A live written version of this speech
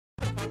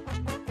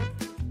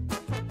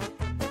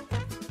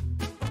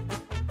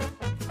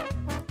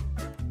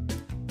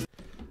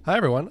Hi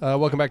everyone,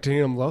 welcome back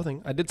to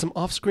Loathing. I did some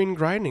off-screen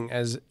grinding,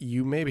 as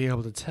you may be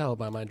able to tell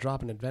by my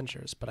drop-in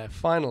adventures, but I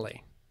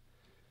finally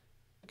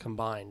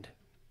combined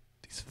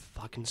these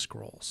fucking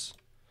scrolls.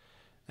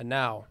 And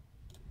now,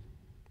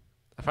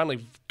 I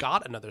finally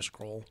got another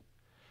scroll,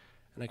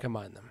 and I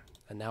combined them.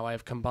 And now I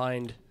have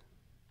combined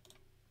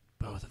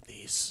both of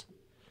these.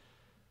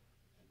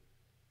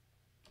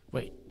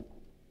 Wait,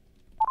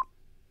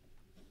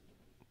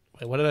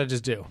 what did I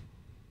just do?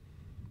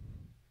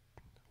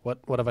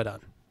 What have I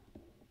done?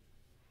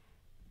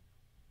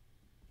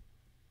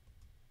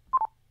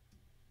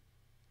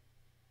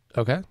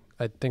 Okay,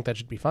 I think that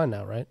should be fine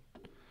now, right?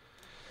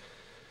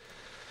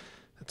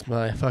 That's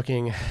my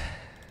fucking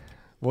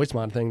voice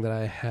mod thing that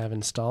I have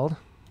installed.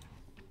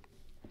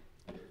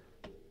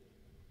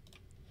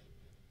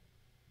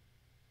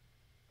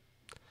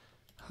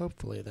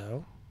 Hopefully,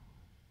 though.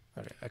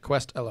 Okay, a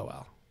quest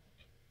LOL.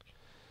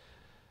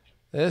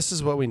 This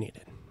is what we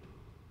needed.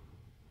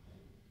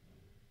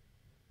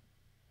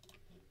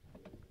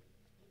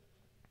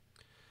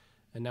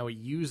 And now we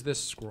use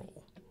this scroll.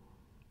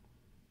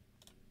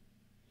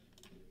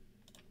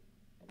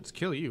 Let's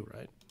kill you,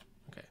 right?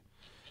 Okay.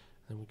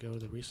 Then we go to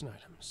the recent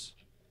items.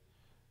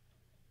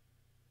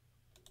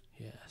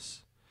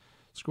 Yes.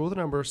 Scroll the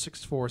number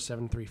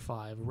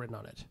 64735 written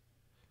on it.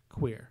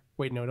 Queer.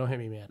 Wait, no, don't hit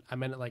me, man. I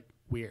meant it like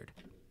weird.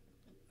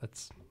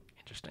 That's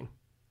interesting.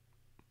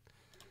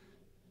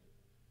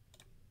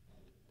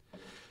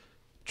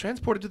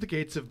 Transported to the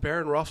gates of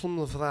Baron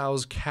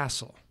Rothlum's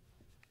castle.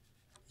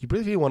 You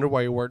briefly wonder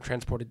why you weren't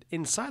transported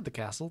inside the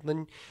castle,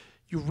 then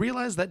you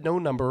realize that no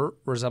number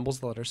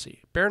resembles the letter C.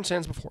 Baron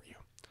stands before you.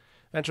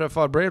 Venture, I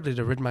fought bravely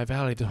to rid my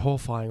valley of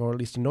horrifying, or at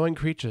least annoying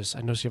creatures.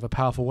 I notice you have a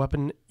powerful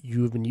weapon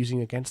you have been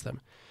using against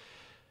them.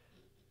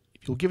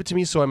 If you'll give it to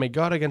me so I may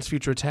guard against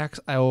future attacks,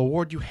 I will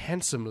award you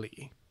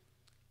handsomely.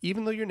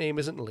 Even though your name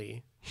isn't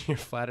Lee, you're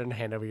flattered and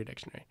hand over your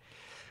dictionary.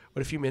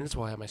 Wait a few minutes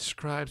while I have my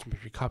scribes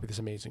maybe copy this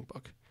amazing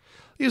book.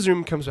 Leaves the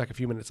room, comes back a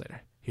few minutes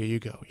later. Here you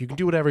go. You can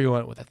do whatever you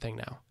want with that thing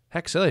now.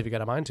 Heck, silly if you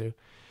got a mind to.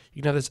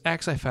 You can have this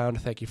axe I found.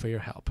 Thank you for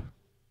your help.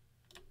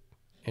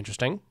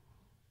 Interesting.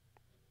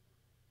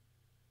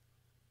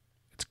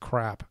 It's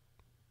crap.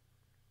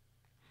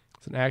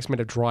 It's an axe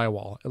made of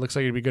drywall. It looks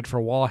like it'd be good for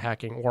wall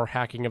hacking or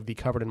hacking of the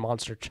covered in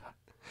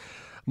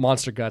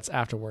monster guts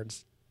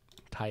afterwards.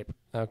 Type.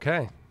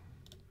 Okay.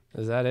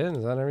 Is that it?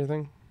 Is that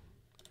everything?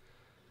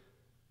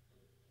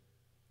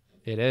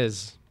 It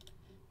is.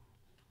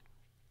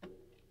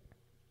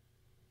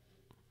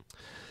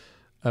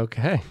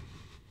 Okay.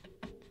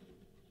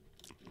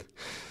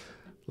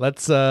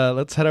 Let's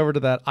head over to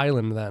that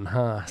island then,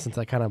 huh? Since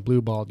I kind of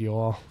blue-balled you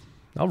all.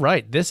 All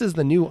right, this is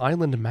the new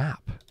island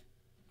map.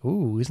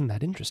 Ooh, isn't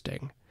that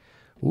interesting?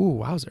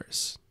 Ooh,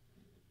 wowzers.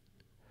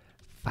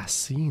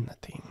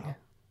 Fascinating.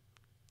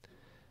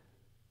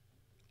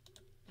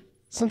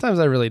 Sometimes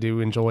I really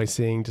do enjoy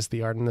seeing just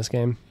the art in this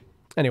game.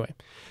 Anyway,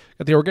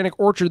 got the organic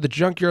orchard, the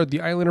junkyard,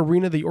 the island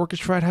arena, the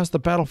orchestra frat house, the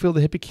battlefield,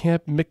 the hippie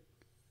camp,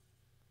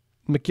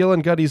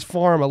 McGill Gutty's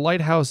farm, a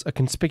lighthouse, a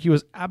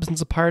conspicuous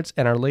absence of pirates,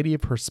 and Our Lady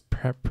of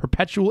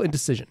Perpetual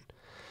Indecision.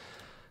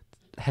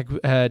 Heck,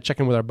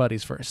 checking with our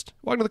buddies first.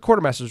 Walking to the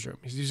quartermaster's room.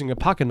 He's using a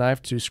pocket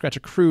knife to scratch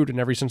a crude in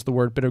every sense of the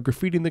word bit of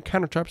graffiti in the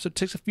countertop, so it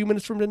takes a few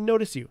minutes for him to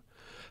notice you.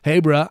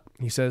 Hey, bruh,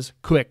 he says.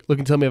 Quick, look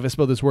and tell me if I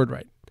spelled this word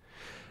right.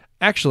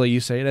 Actually, you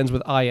say, it ends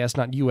with IS,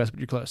 not US, but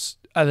you're close.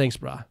 Thanks,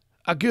 bruh.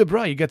 Good,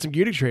 bruh, you got some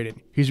gear to trade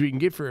in. Here's what you can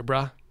get for it,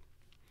 bruh.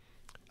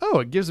 Oh,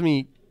 it gives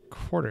me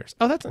quarters.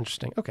 Oh, that's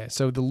interesting. Okay,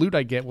 so the loot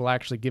I get will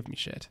actually give me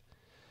shit.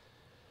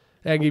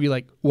 I can give you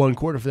like 1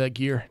 quarter for that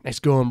gear. Nice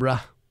going,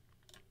 bruh.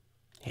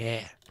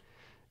 Yeah.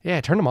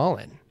 Yeah, turn them all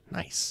in.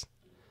 Nice.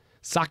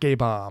 Sake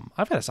bomb.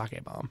 I've had a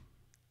sake bomb.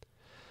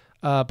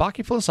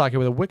 Baki full of sake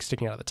with a wick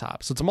sticking out of the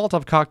top. So it's a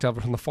Molotov cocktail,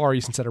 but from the Far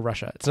East instead of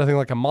Russia. It's nothing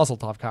like a Mazel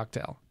Tov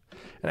cocktail.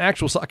 An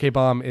actual sake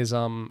bomb is,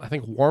 I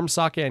think, warm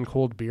sake and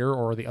cold beer,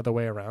 or the other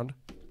way around.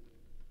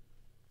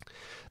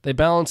 They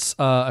balance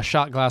a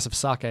shot glass of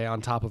sake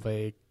on top of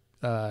a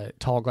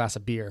tall glass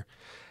of beer,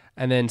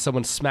 and then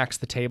someone smacks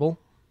the table,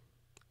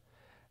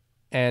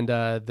 and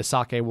the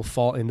sake will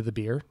fall into the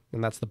beer,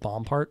 and that's the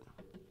bomb part.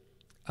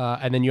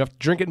 And then you have to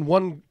drink it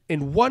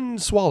in one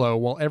swallow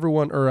while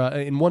everyone, or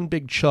in one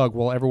big chug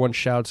while everyone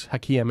shouts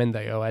Hakia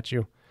Mendeo at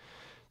you.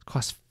 It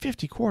costs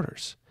 50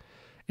 quarters.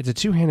 It's a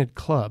two-handed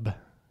club.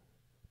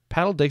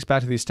 Paddle dates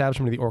back to the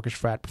establishment of the orchestra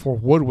frat before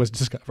wood was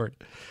discovered.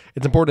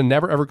 It's important to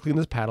never ever clean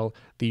this paddle.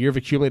 The year of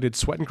accumulated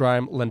sweat and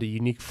grime lend a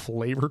unique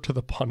flavor to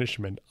the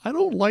punishment. I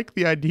don't like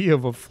the idea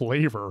of a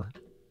flavor.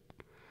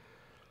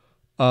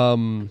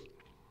 So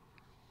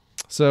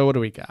what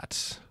do we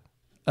got?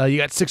 You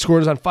got 6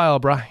 quarters on file,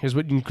 brah. Here's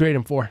what you can trade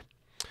them for.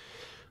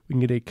 We can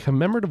get a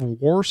commemorative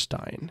war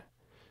stein.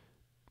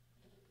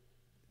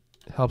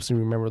 Helps you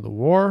remember the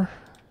war.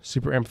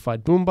 Super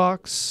amplified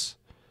boombox.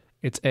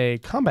 It's a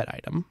combat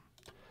item.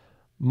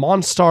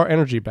 Monstar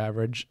energy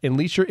beverage.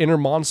 Unleash your inner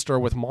monster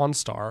with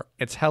Monstar.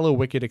 It's hella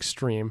wicked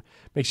extreme.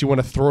 Makes you want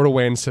to throw it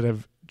away instead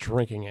of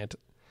drinking it.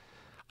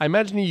 I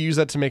imagine you use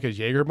that to make a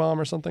Jaeger bomb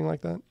or something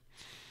like that.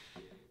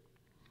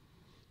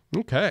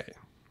 Okay.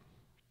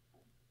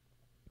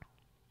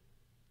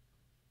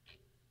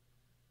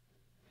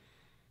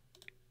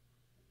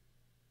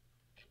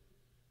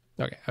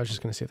 Okay, I was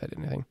just going to see if that did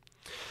anything.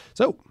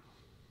 So,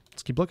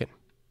 let's keep looking.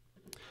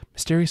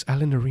 Mysterious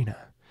Island Arena.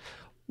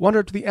 Wander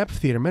up to the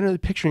amphitheater, mentally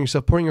picturing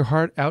yourself pouring your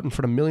heart out in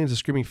front of millions of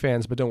screaming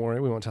fans, but don't worry,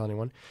 we won't tell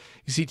anyone.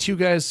 You see two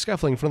guys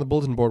scuffling in front of the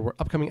bulletin board where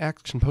upcoming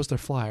acts can post their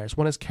flyers.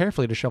 One has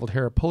carefully disheveled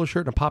hair, a polo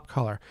shirt, and a pop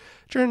collar,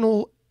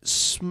 general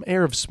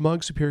air of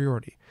smug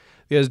superiority.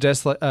 The other is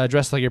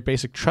dressed like your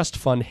basic trust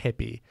fund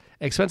hippie.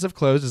 Expensive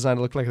clothes designed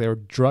to look like they were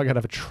drug out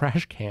of a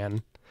trash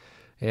can.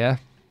 Yeah,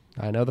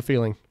 I know the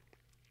feeling.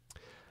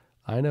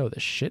 I know the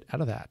shit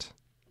out of that.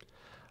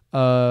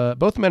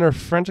 Both men are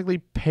frantically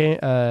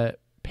papering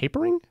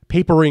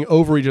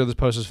over each other's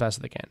posters as fast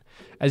as they can.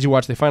 As you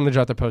watch, they finally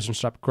drop their poster and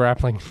stop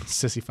grappling and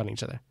sissy funning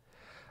each other.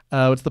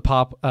 What's the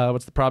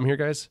problem here,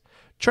 guys?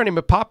 Turning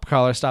a pop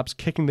collar stops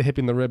kicking the hippie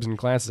in the ribs and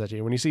glances at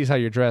you. When he sees how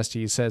you're dressed,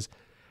 he says,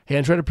 "Hey,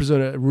 I'm trying to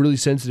present a really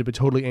sensitive but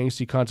totally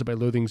angsty concept by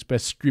Loathing's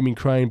best screaming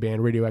crying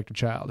band, Radioactive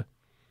Child."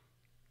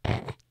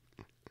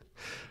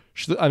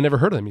 I've never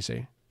heard of them, you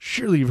say.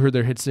 Surely you've heard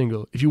their hit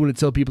single. If you want to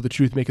tell people the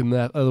truth, make them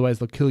laugh. Otherwise,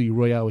 they'll kill you,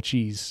 Royale with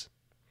cheese.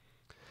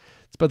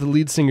 It's about the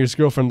lead singer's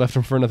girlfriend left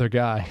him for another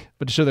guy.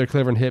 But to show they're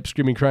clever and hip,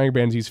 screaming crying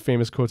bands use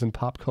famous quotes and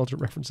pop culture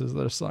references to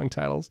their song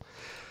titles.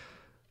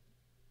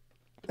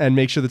 And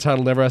make sure the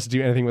title never has to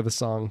do anything with the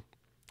song.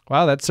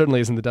 Wow, that certainly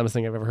isn't the dumbest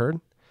thing I've ever heard.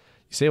 You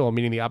say, well,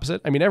 meaning the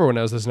opposite? I mean, everyone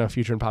knows there's no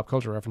future in pop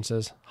culture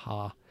references.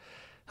 Ha.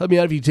 Help me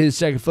out if you take a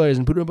stack of flyers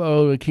and put them up all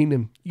over the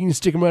kingdom. You can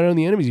stick them right on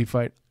the enemies you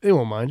fight. They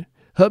won't mind.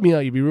 Help me out,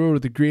 you'll be rewarded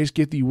with the greatest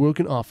gift the world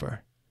can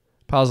offer.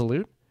 Pause the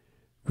loot.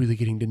 Really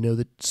getting to know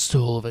the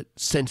soul of a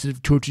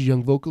sensitive, tortured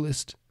young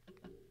vocalist.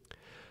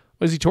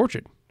 Was he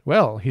tortured?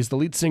 Well, he's the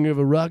lead singer of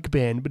a rock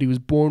band, but he was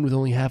born with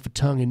only half a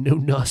tongue and no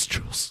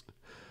nostrils.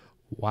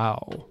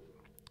 Wow.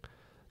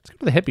 Let's go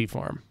to the hippie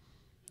farm.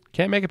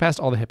 Can't make it past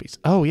all the hippies.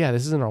 Oh, yeah,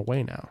 this is in our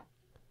way now.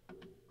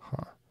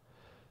 Huh.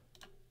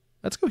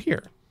 Let's go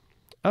here.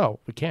 Oh,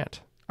 we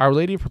can't. Our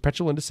Lady of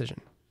Perpetual Indecision.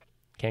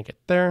 Can't get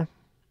there.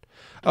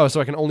 Oh,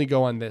 so I can only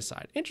go on this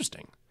side.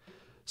 Interesting.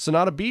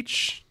 Sonata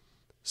Beach.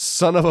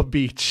 Son of a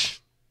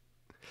beach.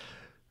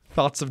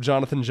 Thoughts of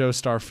Jonathan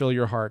Joestar fill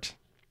your heart.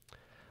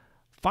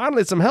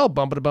 Finally, some help,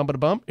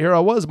 bump-a-da-bump-a-da-bump. Here I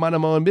was,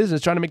 minding my own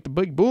business, trying to make the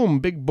big boom,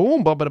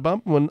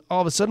 bump-a-da-bump, when all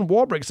of a sudden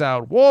war breaks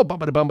out. War,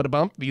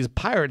 bump-a-da-bump-a-da-bump. These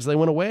pirates, they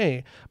went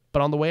away.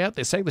 But on the way out,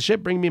 they sank the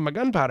ship, bringing me my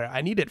gunpowder.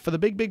 I need it for the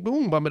big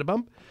boom,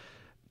 bump-a-da-bump.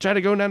 Tried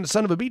to go down to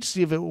Son of a Beach,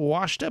 see if it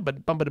washed up,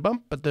 but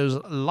bump-a-da-bump. But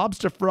those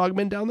lobster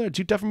frogmen down there are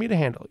too tough for me to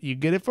handle. You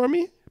get it for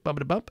me?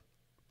 Bump-a-da-bump.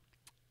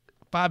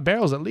 5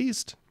 barrels at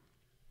least.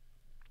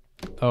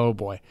 Oh,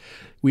 boy.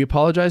 We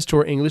apologize to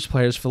our English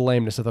players for the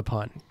lameness of the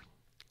pun.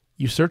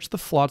 You search the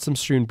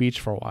flotsam-strewn beach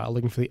for a while,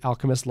 looking for the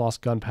alchemist's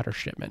lost gunpowder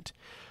shipment.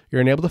 You're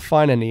unable to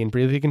find any and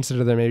briefly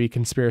consider there may be a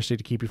conspiracy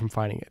to keep you from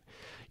finding it.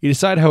 You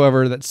decide,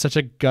 however, that such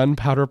a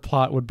gunpowder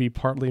plot would be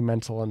partly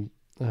mental and...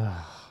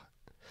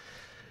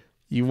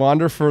 You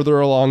wander further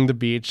along the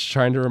beach,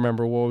 trying to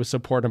remember what was so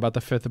important about the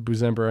 5th of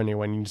December anyway,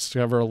 when you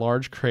discover a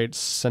large crate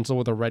stenciled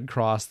with a red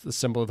cross, the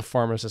symbol of the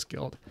Pharmacists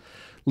Guild.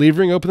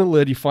 Leaving open the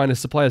lid, you find a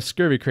supply of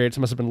scurvy crates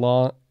must have been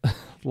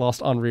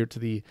lost en route to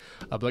the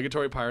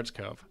obligatory Pirates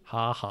Cove.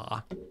 Ha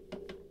ha.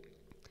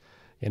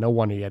 Yeah, no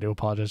wonder you had to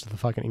apologize to the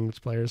fucking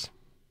English players.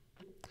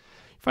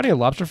 Fighting a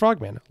lobster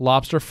frogman.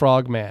 Lobster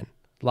frogman.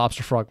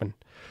 Lobster frogman.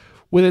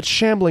 With its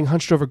shambling,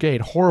 hunched-over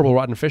gait, horrible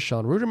rotten fish shell,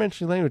 and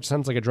rudimentary language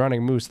sounds like a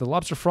drowning moose, the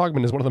lobster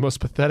frogman is one of the most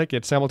pathetic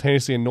yet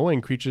simultaneously annoying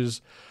creatures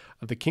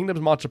of the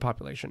kingdom's monster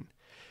population.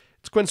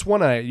 It squints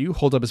one eye at you,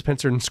 holds up his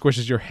pincer, and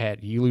squishes your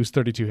head. You lose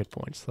 32 hit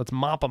points. Let's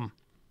mop him.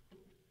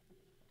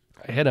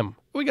 I hit him.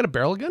 Oh, we got a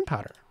barrel of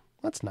gunpowder.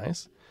 That's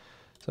nice.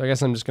 So I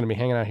guess I'm just going to be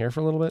hanging out here for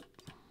a little bit.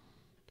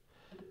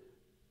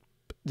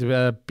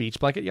 Beach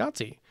blanket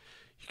Yahtzee.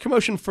 You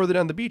commotion further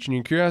down the beach, and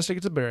your curiosity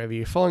gets the better of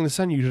you. Following the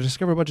sun, you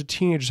discover a bunch of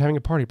teenagers having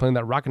a party, playing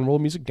that rock and roll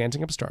music,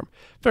 dancing up a storm.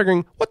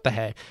 Figuring, what the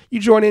heck? You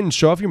join in and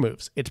show off your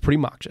moves. It's pretty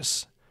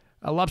obnoxious.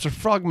 A lobster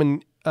frog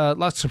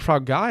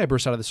guy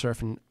bursts out of the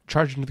surf and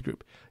charges into the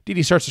group. Dee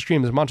Dee starts to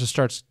scream as Moncha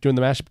starts doing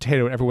the mashed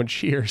potato, and everyone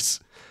cheers.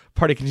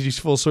 Party continues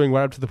full swing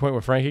right up to the point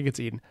where Frankie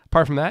gets eaten.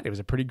 Apart from that, it was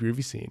a pretty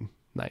groovy scene.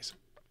 Nice.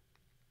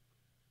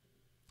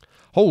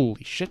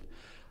 Holy shit.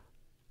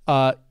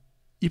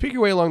 You pick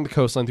your way along the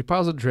coastline through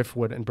piles of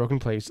driftwood and broken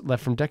plates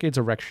left from decades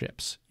of wrecked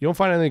ships. You don't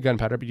find any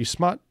gunpowder, but you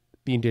spot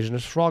the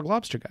indigenous frog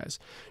lobster guys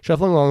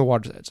shuffling along the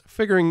water's edge.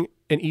 Figuring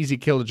an easy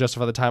kill to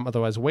justify the time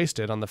otherwise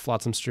wasted on the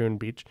flotsam-strewn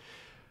beach,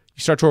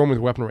 you start toward him with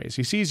weapon raised.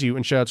 He sees you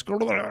and shouts in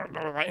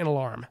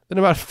alarm. Then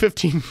about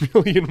 15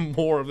 million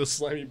more of the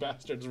slimy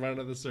bastards run out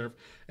of the surf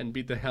and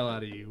beat the hell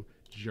out of you,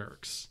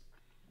 jerks.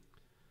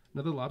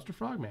 Another lobster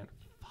frogman.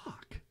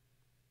 Fuck.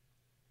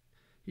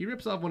 He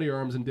rips off one of your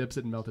arms and dips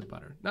it in melted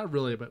butter. Not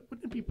really, but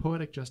wouldn't it be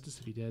poetic justice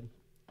if he did?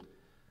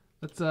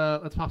 Let's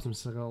pop some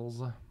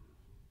skulls.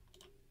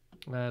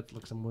 Let's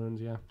lick some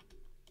wounds, yeah.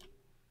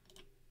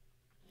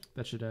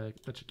 That should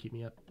keep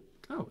me up.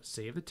 Oh,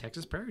 save the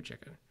Texas prairie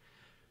chicken.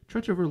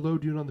 trudge over a low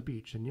dune on the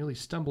beach and nearly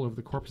stumble over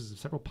the corpses of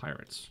several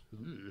pirates.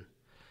 Ugh.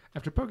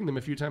 After poking them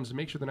a few times to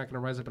make sure they're not going to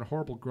rise up in a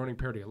horrible groaning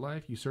parody of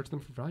life, you search them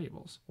for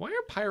valuables. Why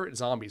are pirate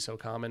zombies so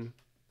common?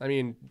 I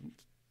mean,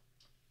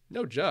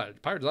 no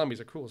judge. Pirate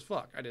zombies are cool as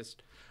fuck.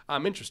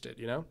 I'm interested,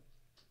 you know?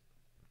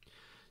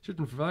 Search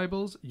them for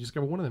valuables. You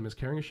discover one of them is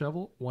carrying a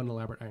shovel, one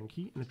elaborate iron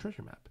key, and a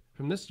treasure map.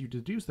 From this, you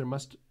deduce they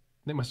must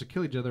have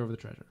killed each other over the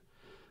treasure.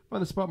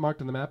 Find the spot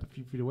marked on the map a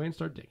few feet away and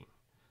start digging.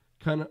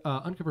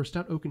 Uncover a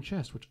stout oaken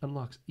chest, which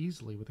unlocks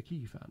easily with a key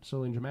you found.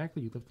 Slowly and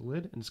dramatically, you lift the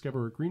lid and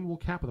discover a green wool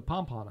cap with a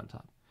pom-pom on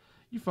top.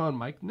 You found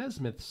Mike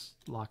Nesmith's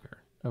locker.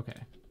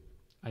 Okay.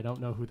 I don't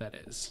know who that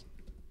is.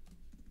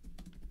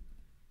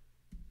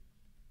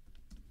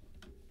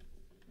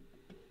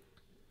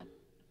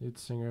 Lead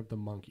singer of the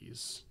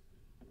Monkees.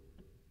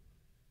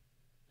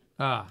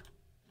 Ah.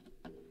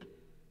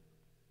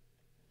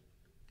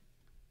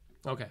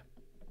 Okay.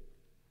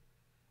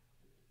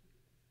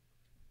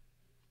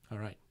 All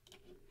right.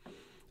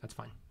 That's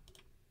fine.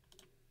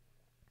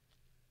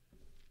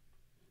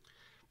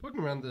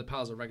 Poking around the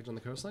piles of wreckage on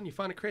the coastline, you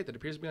find a crate that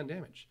appears to be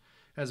undamaged.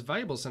 It has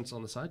valuable stencil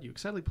on the side. You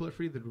excitedly pull it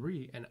free of the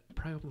debris and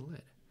pry open the lid.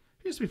 It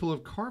appears to be full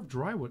of carved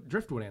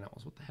driftwood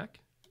animals. What the heck?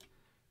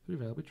 3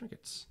 valuable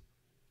trinkets.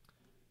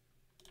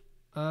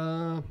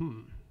 I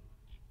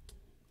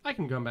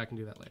can come back and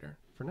do that later.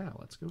 For now,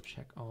 let's go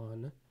check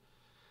on...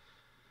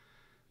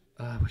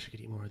 I wish I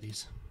could eat more of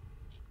these.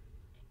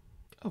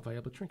 Oh,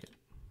 valuable trinket.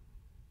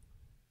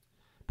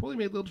 Poorly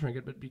made little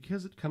trinket, but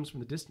because it comes from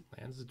the distant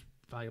lands, it's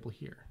valuable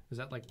here. Is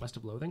that like west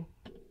of Loathing?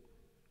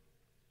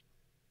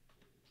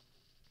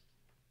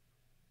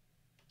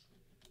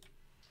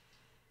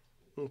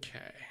 Okay.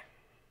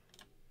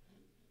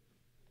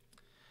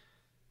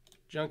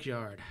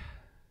 Junkyard.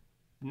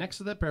 Next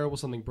to that barrel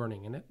was something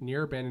burning in it,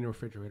 near abandoned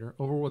refrigerator,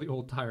 over where the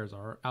old tires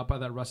are, out by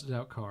that rusted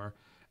out car,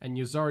 and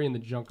Yazarian the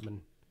junkman.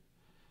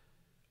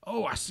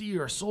 Oh, I see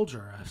you're a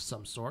soldier of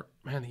some sort.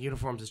 Man, the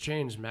uniforms has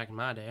changed back in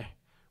my day.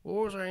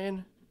 What was I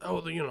in? Oh,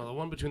 the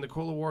one between the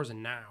Cola Wars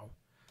and now.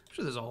 I'm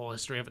sure there's a whole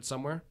history of it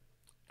somewhere.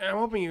 I'm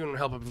hoping you can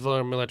help a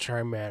fellow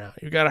military man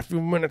out. You got a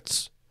few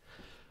minutes?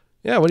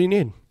 Yeah, what do you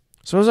need?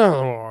 So I was on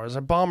the war. There's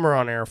a bomber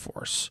on Air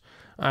Force.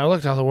 I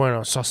looked out the window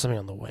and saw something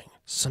on the wing.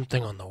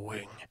 Something on the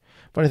wing.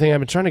 Funny thing, I've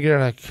been trying to get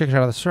it kicked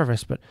out of the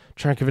service, but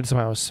trying to convince them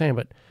I was sane,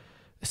 but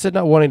they said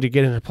not wanting to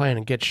get into a plane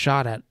and get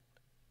shot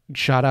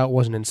out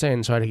wasn't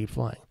insane, so I had to keep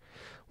flying.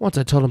 Once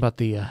I told them about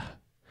the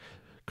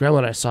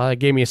gremlin I saw, they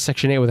gave me a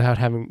Section 8 without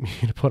having me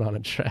to put on a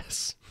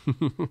dress.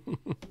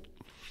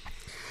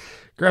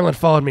 Gremlin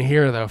followed me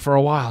here, though, for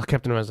a while.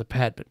 Kept him as a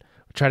pet, but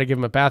I tried to give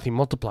him a bath. He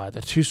multiplied.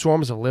 There's 2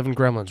 swarms of living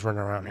gremlins running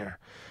around here.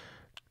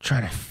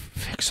 Trying to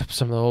fix up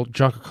some of the old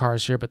junker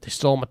cars here, but they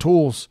stole my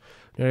tools.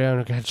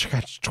 I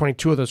got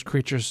 22 of those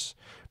creatures.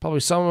 Probably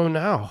some of them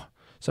now.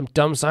 Some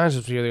dumb scientist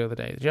was here the other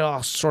day. They did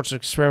all sorts of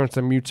experiments.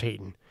 They're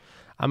mutating.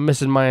 I'm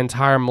missing my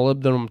entire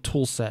molybdenum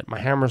tool set. My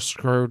hammer,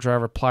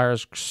 screwdriver,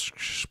 pliers,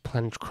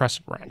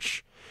 crescent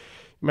wrench.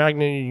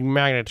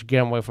 Magnet to get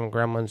them away from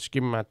gremlins.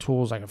 Give me my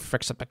tools. I can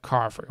fix up the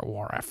car for your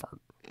war effort.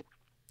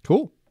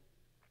 Cool.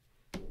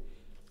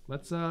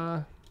 Let's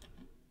pop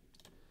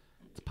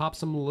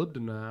some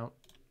molybdenum out.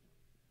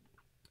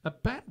 A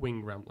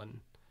batwing gremlin.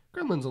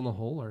 Gremlins on the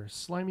whole are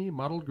slimy,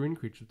 mottled green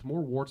creatures with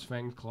more warts,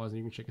 fangs, claws than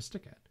you can shake a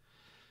stick at.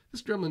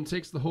 This gremlin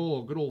takes the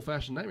whole good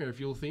old-fashioned nightmare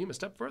fuel theme a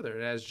step further.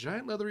 It has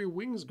giant leathery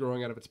wings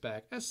growing out of its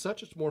back. As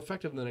such, it's more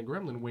effective than a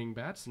gremlin wing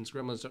bat, since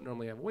gremlins don't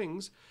normally have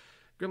wings.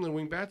 Gremlin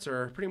wing bats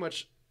are pretty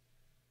much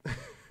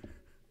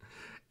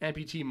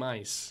amputee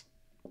mice.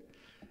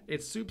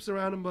 It swoops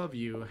around above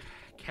you,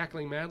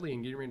 cackling madly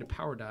and getting ready to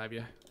power dive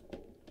you.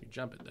 You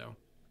jump it, though.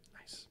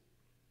 Nice.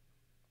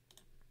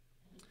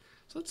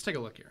 So let's take a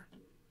look here.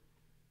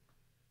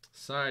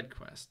 Side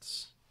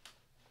quests.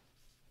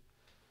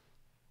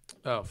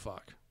 Oh,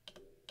 fuck.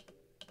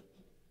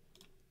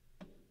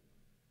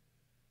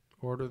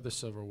 Order the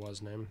Silver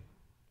was name.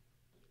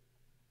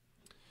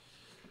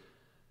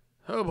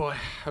 Oh boy.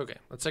 Okay,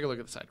 let's take a look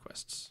at the side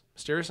quests.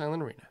 Mysterious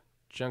Island Arena.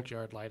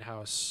 Junkyard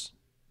Lighthouse.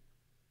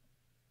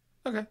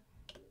 Okay.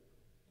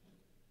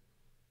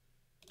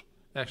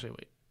 Actually,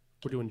 wait.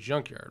 We're doing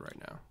Junkyard right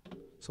now.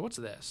 So what's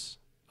this?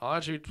 All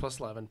attributes plus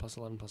 11, plus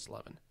 11, plus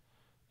 11.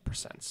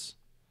 Percents.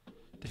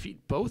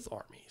 Defeat both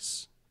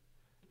armies.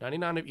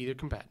 99 of either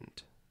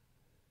combatant.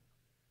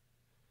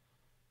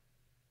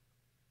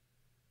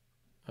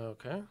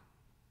 Okay.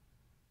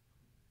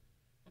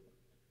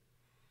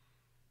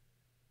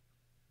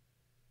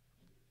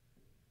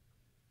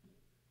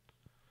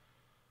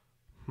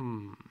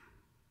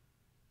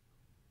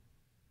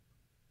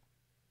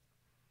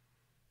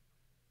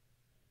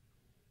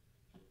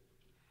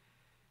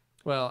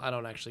 Well, I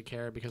don't actually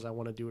care because I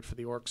want to do it for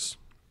the orcs.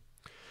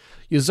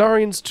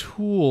 Yazarian's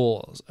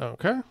tools.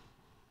 Okay.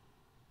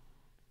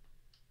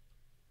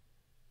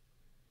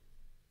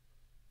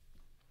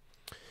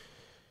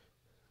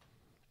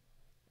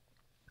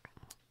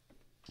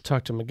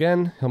 Talk to him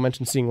again. He'll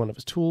mention seeing one of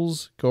his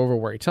tools. Go over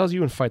where he tells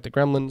you and fight the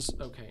gremlins.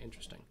 Okay,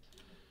 interesting.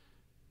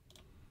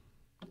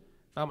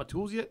 Found my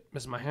tools yet?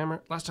 Missing my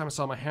hammer? Last time I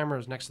saw my hammer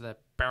was next to that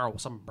barrel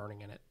with something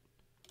burning in it.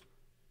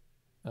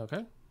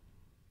 Okay.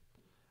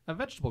 A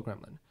vegetable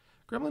gremlin.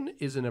 Gremlin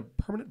is in a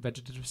permanent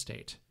vegetative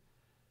state.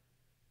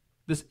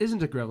 This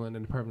isn't a gremlin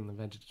in a permanent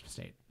vegetative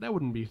state. That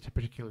wouldn't be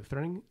particularly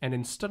threatening, and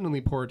in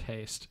stunningly poor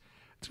taste.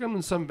 It's a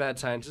gremlin some bad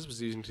scientist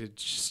was using to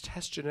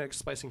test genetic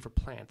splicing for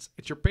plants.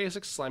 It's your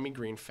basic slimy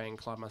green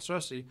fang-clawed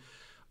monstrosity,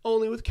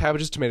 only with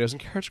cabbages, tomatoes, and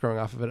carrots growing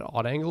off of it at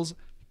odd angles.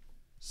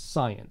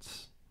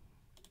 Science.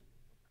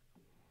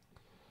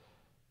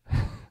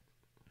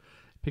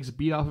 Picks a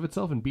beet off of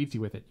itself and beats you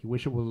with it. You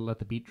wish it would let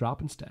the beet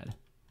drop instead.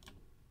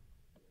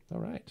 All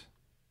right.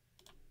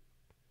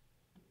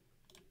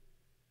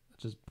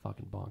 Let's just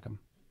fucking bonk him.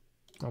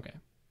 Okay.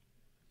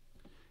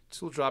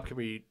 Tool drop can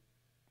be...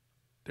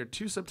 There are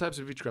two subtypes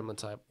of each gremlin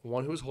type.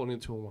 One who is holding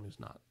the tool and one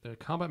who's not. Their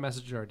combat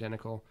messages are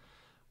identical.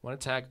 One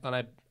attack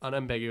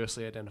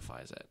unambiguously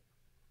identifies it.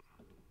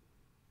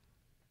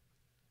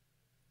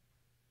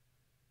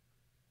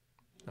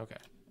 Okay.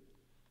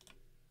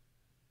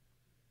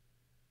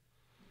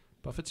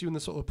 Buffets you in the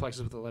solar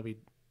plexus with a levy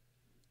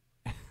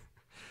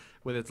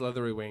with its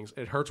leathery wings.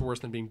 It hurts worse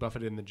than being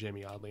buffeted in the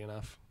Jimmy, oddly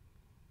enough.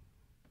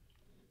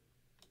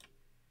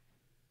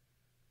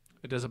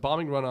 It does a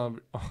bombing run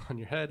on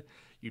your head.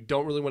 You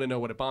don't really want to know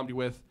what it bombed you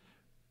with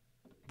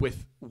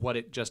what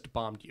it just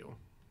bombed you.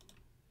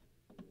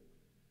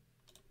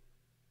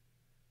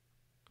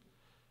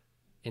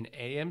 An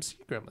AMC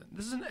gremlin.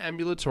 This is an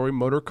ambulatory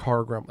motor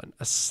car gremlin.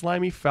 A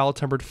slimy,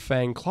 foul-tempered,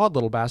 fang-clawed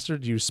little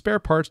bastard used spare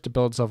parts to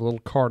build itself a little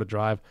car to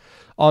drive.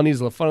 All it needs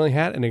is a funny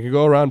hat, and it can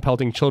go around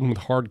pelting children with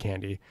hard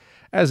candy.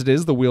 As it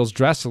is, the wheels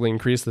drastically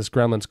increase this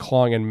gremlin's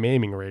clawing and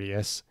maiming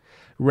radius.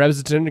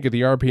 Revs it in to get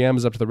the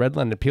RPMs up to the red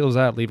line and it peels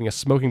out, leaving a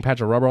smoking patch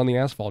of rubber on the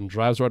asphalt and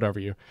drives right over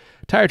you.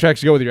 Tire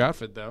tracks go with your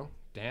outfit, though.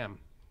 Damn.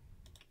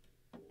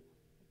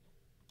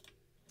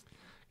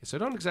 So I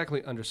don't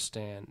exactly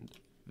understand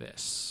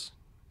this.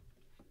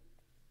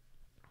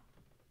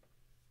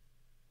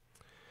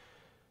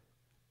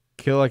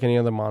 Kill like any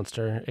other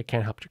monster. It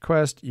can't help your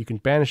quest. You can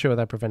banish it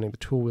without preventing the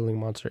tool-wielding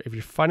monster. If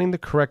you're fighting the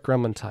correct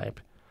gremlin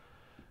type,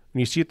 when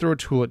you see it throw a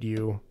tool at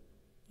you,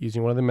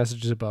 using one of the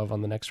messages above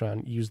on the next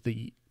round, use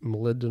the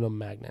molybdenum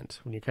magnet.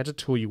 When you catch a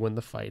tool, you win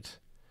the fight.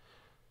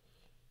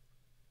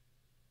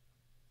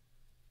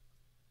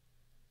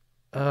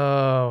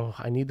 Oh,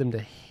 I need them to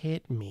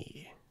hit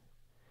me.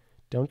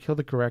 Don't kill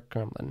the correct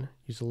gremlin.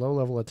 Use a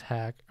low-level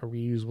attack, a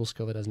reusable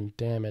skill that doesn't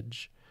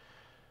damage,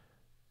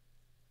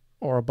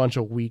 or a bunch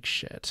of weak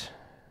shit.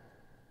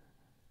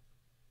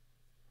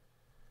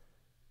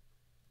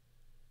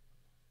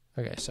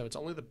 Okay, so it's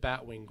only the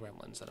Batwing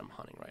gremlins that I'm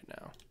hunting right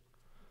now.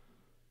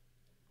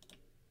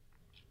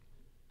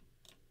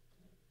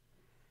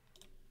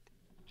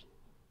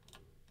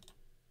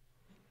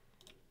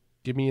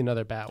 Give me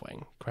another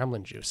Batwing.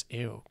 Gremlin juice.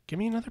 Ew. Give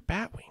me another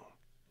Batwing.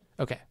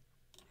 Okay.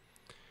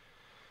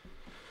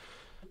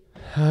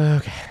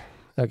 Okay.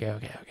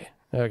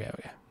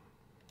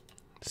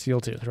 Seal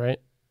tooth, right?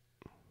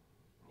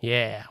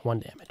 Yeah,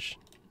 1 damage.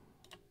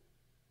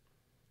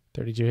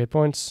 32 hit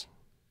points.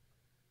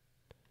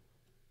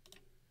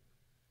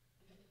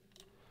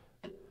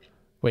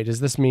 Wait, does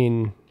this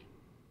mean...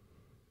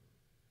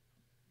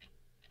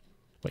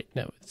 Wait,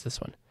 no, it's this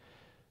one.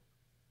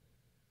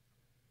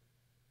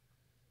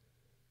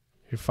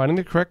 You're finding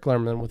the correct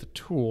gremlin with a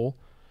tool.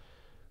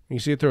 When you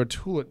see it throw a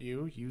tool at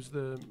you, use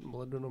the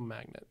molybdenum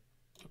magnet.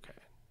 Okay.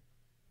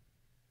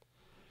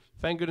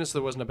 Thank goodness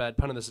there wasn't a bad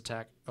pun in this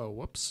attack. Oh,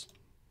 whoops.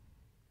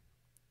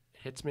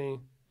 It hits me.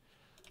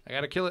 I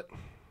gotta kill it.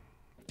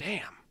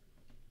 Damn.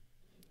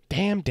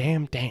 Damn.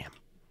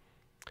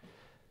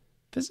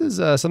 This is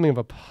something of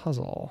a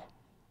puzzle.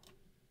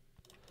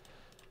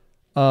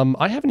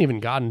 I haven't even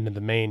gotten into the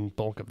main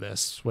bulk of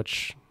this,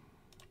 which...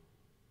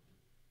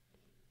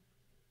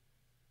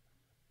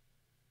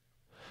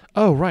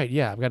 Oh, right,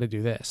 yeah, I've got to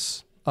do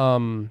this.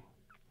 So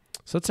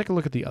let's take a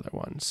look at the other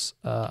ones.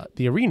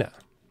 The arena.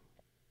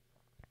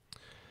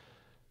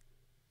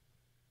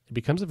 It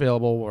becomes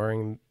available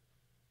wearing...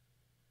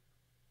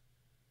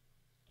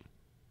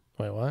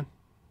 Wait, what?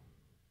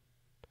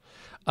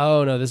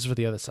 Oh, no, this is for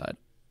the other side.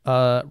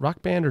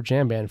 Rock band or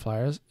jam band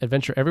flyers.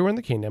 Adventure everywhere in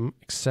the kingdom,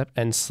 except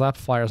and slap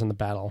flyers on the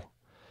battle.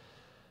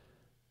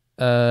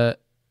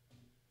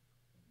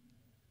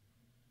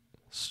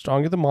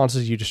 Stronger the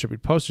monsters you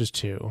distribute posters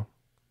to,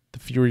 the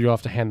fewer you'll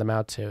have to hand them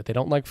out to. They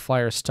don't like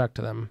flyers stuck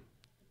to them.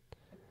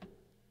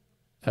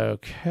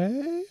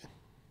 Okay.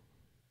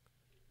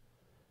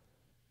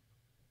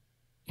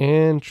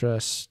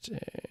 Interesting.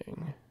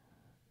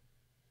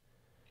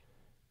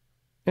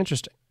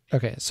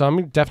 Okay, so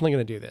I'm definitely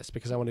going to do this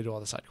because I want to do all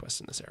the side quests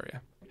in this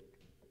area.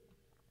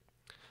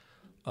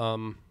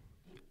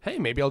 Hey,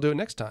 maybe I'll do it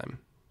next time.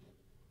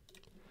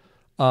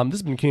 This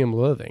has been Kingdom of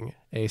Loathing,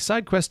 a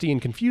side questy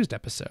and confused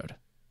episode.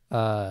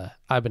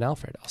 I've been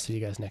Alfred. I'll see you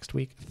guys next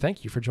week.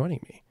 Thank you for joining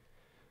me.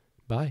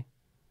 Bye.